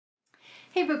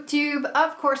Hey BookTube,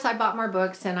 of course I bought more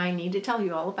books and I need to tell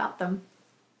you all about them.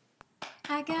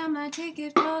 I got my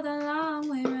ticket for the long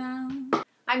way round.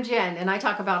 I'm Jen and I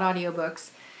talk about audiobooks,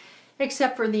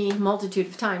 except for the multitude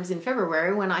of times in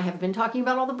February when I have been talking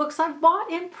about all the books I've bought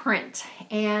in print.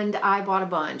 And I bought a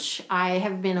bunch. I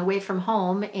have been away from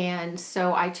home, and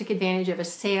so I took advantage of a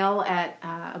sale at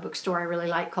a bookstore I really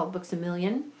like called Books A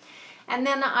Million. And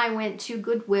then I went to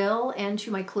Goodwill and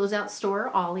to my closeout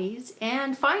store, Ollie's.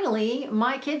 And finally,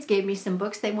 my kids gave me some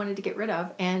books they wanted to get rid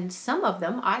of. And some of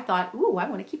them I thought, ooh, I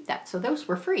want to keep that. So those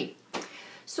were free.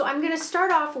 So I'm going to start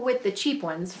off with the cheap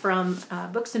ones from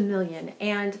Books A Million.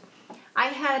 And I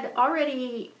had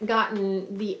already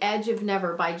gotten The Edge of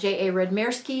Never by J.A.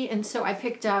 Redmerski, and so I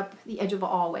picked up The Edge of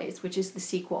Always, which is the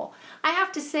sequel. I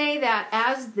have to say that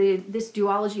as this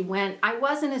duology went, I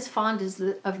wasn't as fond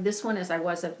of this one as I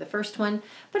was of the first one,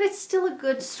 but it's still a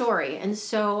good story, and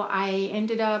so I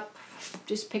ended up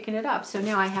just picking it up. So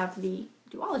now I have the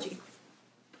duology.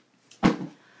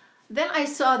 Then I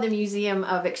saw The Museum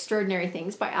of Extraordinary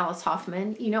Things by Alice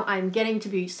Hoffman. You know, I'm getting to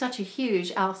be such a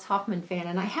huge Alice Hoffman fan,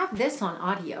 and I have this on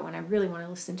audio, and I really want to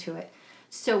listen to it.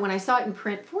 So when I saw it in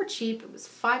print for cheap, it was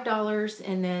 $5,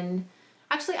 and then,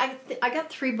 actually, I got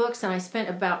 3 books, and I spent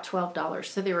about $12,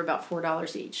 so they were about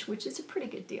 $4 each, which is a pretty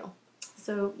good deal.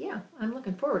 So, yeah, I'm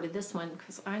looking forward to this one,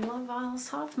 because I love Alice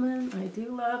Hoffman. I do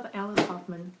love Alice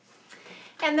Hoffman.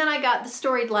 And then I got The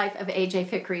Storied Life of A.J.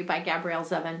 Fikry by Gabrielle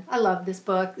Zevin. I love this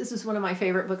book. This was one of my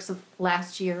favorite books of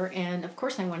last year, and of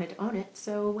course I wanted to own it.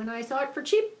 So when I saw it for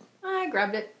cheap, I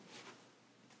grabbed it.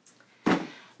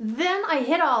 Then I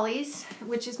hit Ollie's,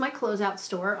 which is my closeout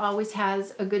store. Always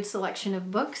has a good selection of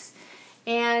books.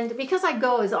 And because I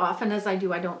go as often as I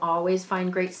do, I don't always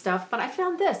find great stuff. But I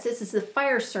found this. This is The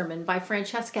Fire Sermon by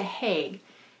Francesca Haig.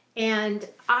 And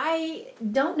I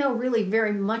don't know really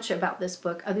very much about this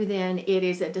book other than it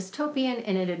is a dystopian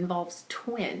and it involves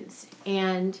twins.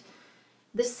 And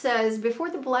this says, before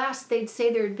the blast, they'd say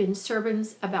there had been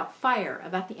sermons about fire,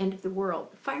 about the end of the world.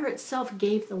 Fire itself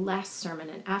gave the last sermon,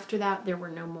 and after that, there were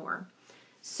no more.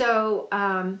 So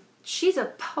she's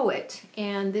a poet,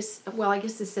 and this, well, I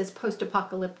guess this says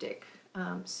post-apocalyptic.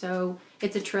 So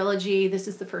it's a trilogy. This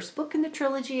is the first book in the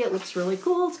trilogy. It looks really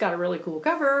cool. It's got a really cool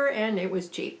cover, and it was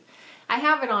cheap. I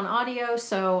have it on audio,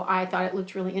 so I thought it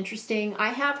looked really interesting. I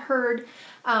have heard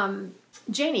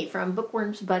Janie from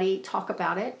Bookworm's Buddy talk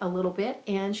about it a little bit,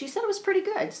 and she said it was pretty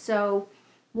good. So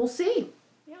we'll see.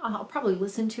 Yeah, I'll probably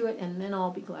listen to it, and then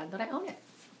I'll be glad that I own it.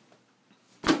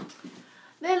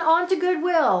 Then on to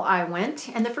Goodwill I went,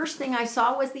 and the first thing I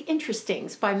saw was The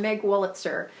Interestings by Meg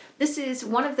Wolitzer. This is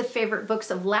one of the favorite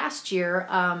books of last year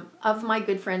of my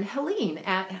good friend Helene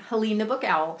at Helene the Book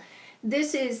Owl.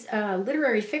 This is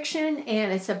literary fiction,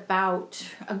 and it's about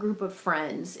a group of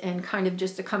friends and kind of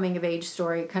just a coming-of-age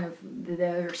story, kind of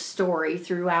their story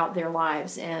throughout their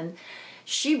lives. And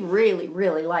she really,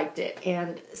 really liked it.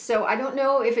 And so I don't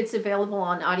know if it's available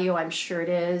on audio. I'm sure it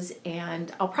is.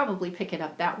 And I'll probably pick it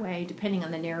up that way, depending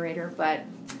on the narrator. But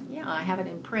yeah, I have it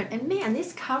in print. And man,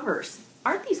 these covers,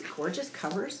 aren't these gorgeous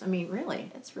covers? I mean,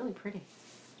 really, it's really pretty.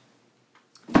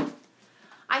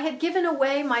 I had given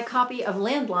away my copy of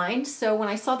Landline. So when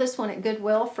I saw this one at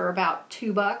Goodwill for about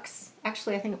 $2,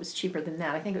 actually, I think it was cheaper than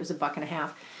that. I think it was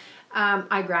 $1.50.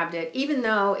 I grabbed it, even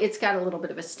though it's got a little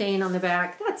bit of a stain on the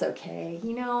back. That's okay.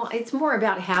 You know, it's more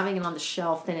about having it on the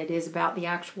shelf than it is about the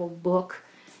actual book.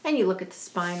 And you look at the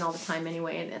spine all the time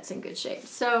anyway, and it's in good shape.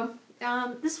 So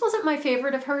this wasn't my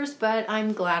favorite of hers, but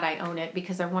I'm glad I own it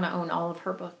because I want to own all of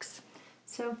her books.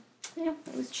 So, yeah,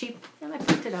 it was cheap, and I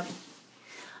picked it up.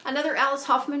 Another Alice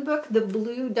Hoffman book, The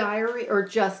Blue Diary, or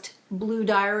just Blue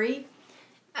Diary.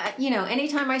 You know,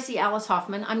 anytime I see Alice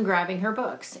Hoffman, I'm grabbing her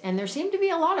books. And there seem to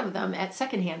be a lot of them at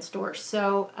secondhand stores.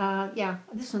 So, yeah,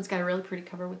 this one's got a really pretty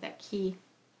cover with that key.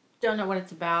 Don't know what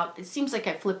it's about. It seems like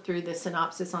I flipped through the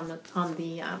synopsis on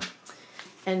the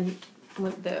and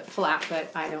with the flap,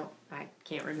 but I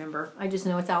can't remember. I just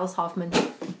know it's Alice Hoffman.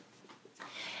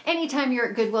 Anytime you're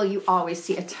at Goodwill, you always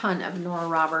see a ton of Nora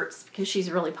Roberts because she's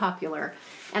really popular.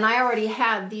 And I already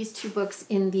had these 2 books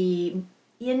in the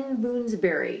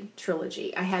Boonsboro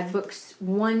trilogy. I had books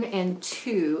 1 and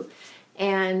 2,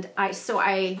 and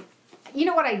you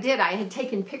know what I did? I had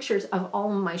taken pictures of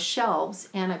all of my shelves,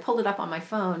 and I pulled it up on my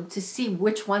phone to see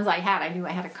which ones I had. I knew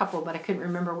I had a couple, but I couldn't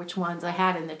remember which ones I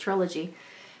had in the trilogy.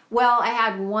 Well, I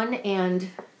had 1 and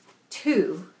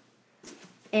 2,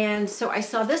 and so I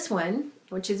saw this one,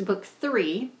 which is book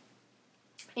 3,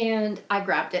 and I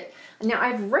grabbed it. Now,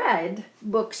 I've read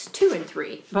books 2 and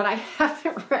 3, but I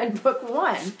haven't read book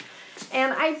 1.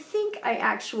 And I think I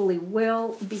actually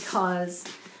will because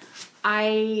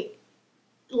I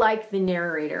like the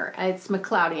narrator. It's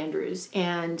MacLeod Andrews,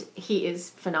 and he is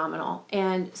phenomenal.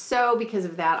 And so because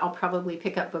of that, I'll probably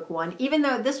pick up book 1, even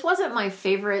though this wasn't my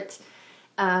favorite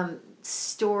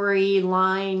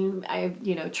storyline,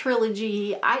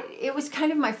 trilogy. It was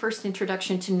kind of my first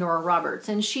introduction to Nora Roberts,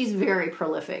 and she's very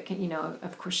prolific.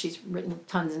 Of course, she's written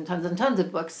tons and tons and tons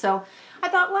of books. So I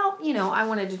thought, well, I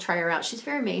wanted to try her out. She's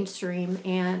very mainstream,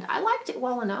 and I liked it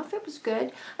well enough. It was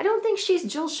good. I don't think she's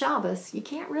Jill Shalvis. You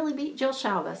can't really beat Jill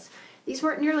Shalvis. These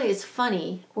weren't nearly as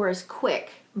funny or as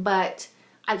quick, but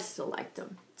I still liked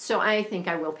them. So I think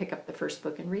I will pick up the first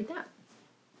book and read that.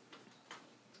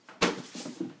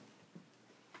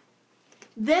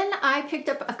 Then I picked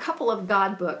up a couple of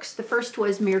God books. The first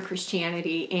was Mere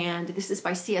Christianity, and this is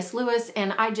by C.S. Lewis,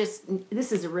 and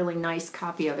this is a really nice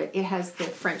copy of it. It has the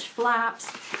French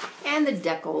flaps and the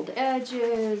deckled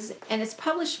edges, and it's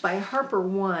published by Harper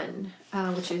One,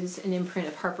 which is an imprint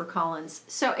of HarperCollins.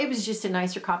 So it was just a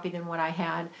nicer copy than what I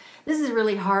had. This is a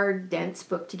really hard, dense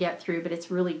book to get through, but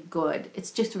it's really good. It's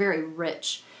just very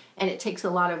rich. And it takes a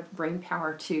lot of brain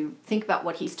power to think about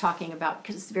what he's talking about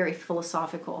because it's very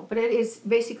philosophical. But it is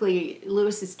basically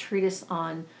Lewis's treatise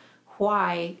on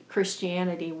why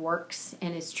Christianity works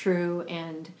and is true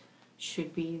and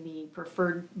should be the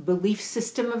preferred belief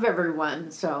system of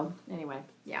everyone. So anyway,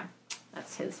 yeah,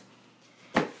 that's his.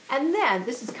 And then,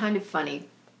 this is kind of funny.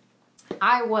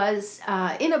 I was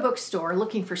in a bookstore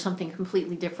looking for something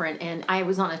completely different, and I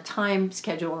was on a time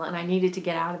schedule, and I needed to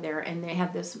get out of there, and they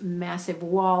had this massive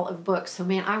wall of books. So,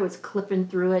 man, I was clipping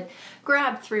through it,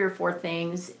 grabbed 3 or 4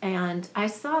 things, and I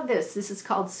saw this. This is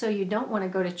called So You Don't Want to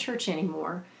Go to Church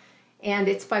Anymore, and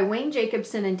it's by Wayne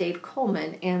Jacobson and Dave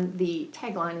Coleman, and the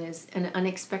tagline is An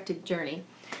Unexpected Journey.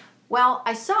 Well,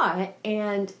 I saw it,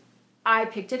 and I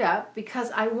picked it up because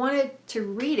I wanted to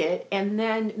read it and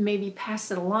then maybe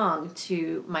pass it along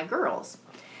to my girls.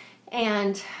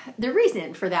 And the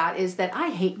reason for that is that I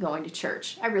hate going to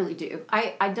church. I really do.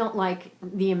 I don't like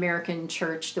the American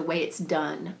church, the way it's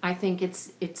done. I think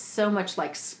it's so much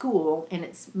like school, and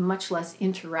it's much less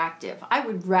interactive. I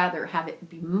would rather have it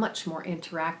be much more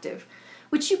interactive,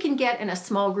 which you can get in a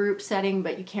small group setting,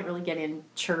 but you can't really get in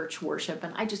church worship,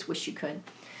 and I just wish you could.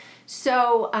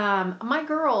 So my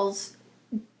girls,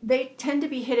 they tend to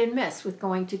be hit and miss with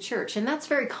going to church. And that's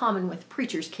very common with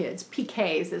preacher's kids,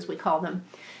 PKs as we call them,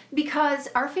 because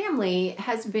our family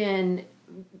has been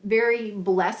very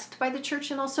blessed by the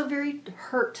church and also very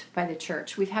hurt by the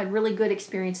church. We've had really good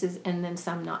experiences and then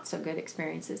some not so good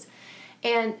experiences.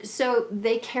 And so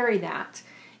they carry that.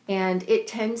 And it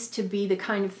tends to be the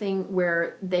kind of thing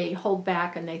where they hold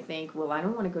back and they think, well, I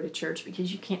don't want to go to church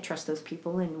because you can't trust those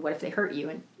people, and what if they hurt you?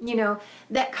 And,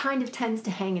 that kind of tends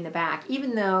to hang in the back,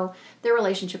 even though their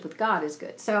relationship with God is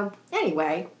good. So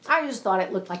anyway, I just thought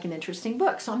it looked like an interesting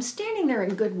book. So I'm standing there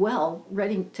in Goodwill,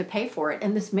 ready to pay for it,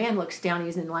 and this man looks down,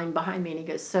 he's in line behind me, and he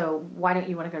goes, so why don't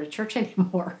you want to go to church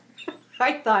anymore?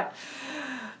 I thought,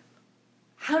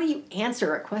 how do you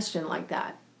answer a question like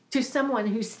that to someone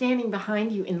who's standing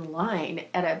behind you in line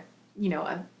at a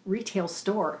retail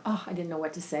store? Oh, I didn't know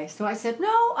what to say. So I said, no,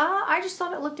 I just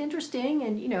thought it looked interesting.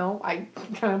 And, I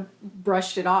kind of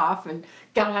brushed it off and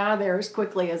got out of there as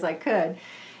quickly as I could.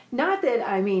 Not that,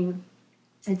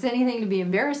 it's anything to be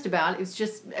embarrassed about. It's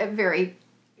just a very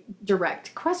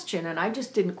direct question. And I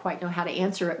just didn't quite know how to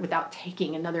answer it without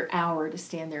taking another hour to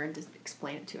stand there and just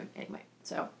explain it to him. Anyway,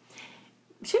 so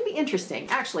should be interesting.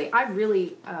 Actually, I'm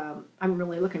really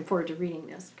looking forward to reading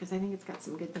this because I think it's got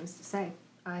some good things to say.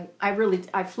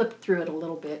 I flipped through it a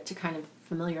little bit to kind of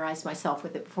familiarize myself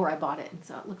with it before I bought it, and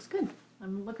so it looks good.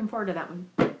 I'm looking forward to that one.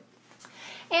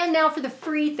 And now for the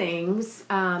free things.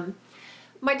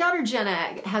 My daughter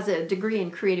Jenna has a degree in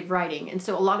creative writing, and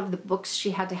so a lot of the books she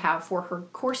had to have for her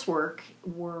coursework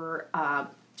were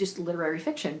just literary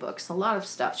fiction books, a lot of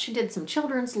stuff. She did some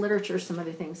children's literature, some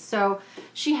other things. So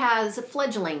she has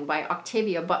Fledgling by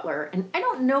Octavia Butler, and I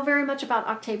don't know very much about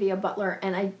Octavia Butler,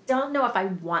 and I don't know if I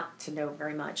want to know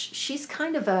very much. She's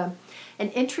kind of an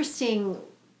interesting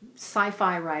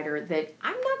sci-fi writer that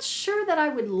I'm not sure that I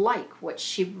would like what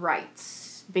she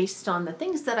writes based on the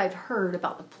things that I've heard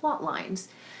about the plot lines.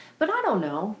 But I don't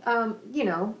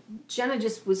know. Jenna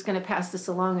just was going to pass this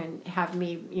along and have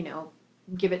me,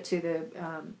 give it to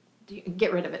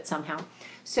get rid of it somehow.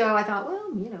 So I thought,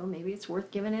 well, maybe it's worth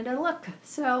giving it a look.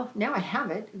 So now I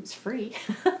have it. It was free.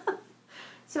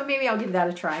 So maybe I'll give that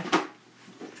a try.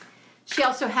 She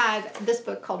also had this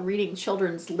book called Reading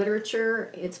Children's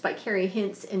Literature. It's by Carrie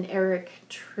Hintz and Eric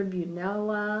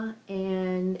Tribunella,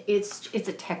 and it's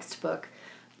a textbook.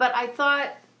 But I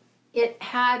thought it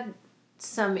had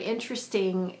some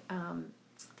interesting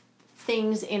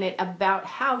things in it about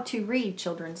how to read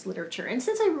children's literature. And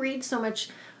since I read so much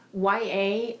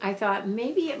YA, I thought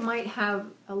maybe it might have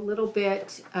a little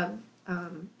bit of,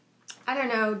 I don't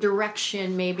know,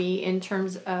 direction maybe in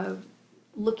terms of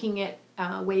looking at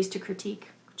ways to critique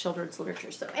children's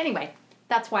literature. So anyway,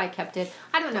 that's why I kept it.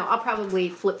 I don't know. I'll probably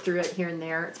flip through it here and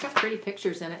there. It's got pretty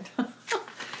pictures in it.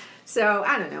 So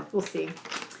I don't know. We'll see.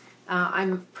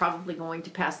 I'm probably going to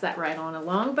pass that right on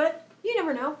along, but you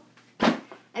never know.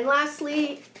 And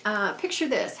lastly, Picture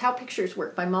This, How Pictures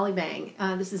Work by Molly Bang.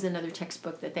 This is another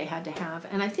textbook that they had to have.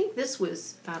 And I think this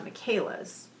was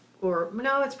Michaela's, or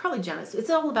no, it's probably Jenna's. It's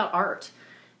all about art.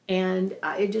 And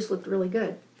it just looked really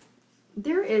good.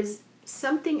 There is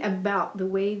something about the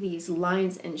way these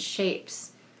lines and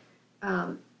shapes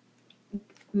are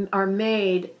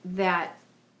made that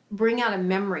bring out a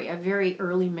memory, a very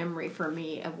early memory for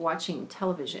me of watching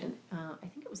television. I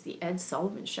think it was the Ed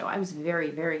Sullivan Show. I was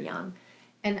very, very young.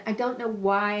 And I don't know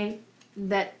why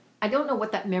that, I don't know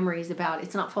what that memory is about.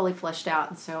 It's not fully fleshed out.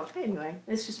 And so anyway,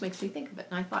 this just makes me think of it.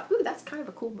 And I thought, ooh, that's kind of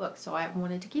a cool book. So I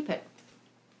wanted to keep it.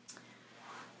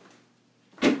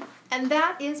 And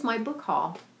that is my book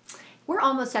haul. We're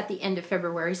almost at the end of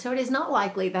February, so it is not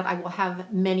likely that I will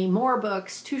have many more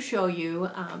books to show you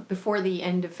before the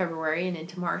end of February and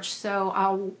into March. So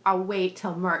I'll wait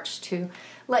till March to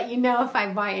let you know if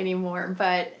I buy any more.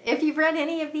 But if you've read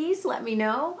any of these, let me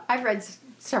know. I've read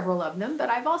several of them, but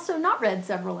I've also not read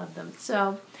several of them.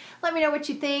 So let me know what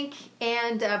you think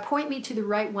and point me to the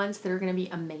right ones that are going to be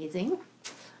amazing.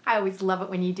 I always love it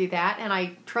when you do that, and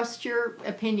I trust your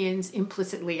opinions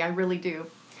implicitly. I really do.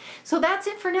 So that's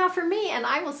it for now for me, and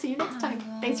I will see you next time.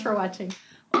 Thanks for watching.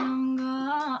 When I'm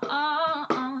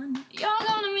gone, you're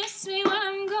gonna miss me when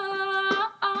I'm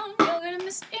gone. You're gonna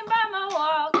miss me by my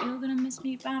walk. You're gonna miss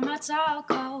me by my talk.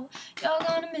 Oh, you're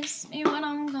gonna miss me when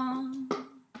I'm gone.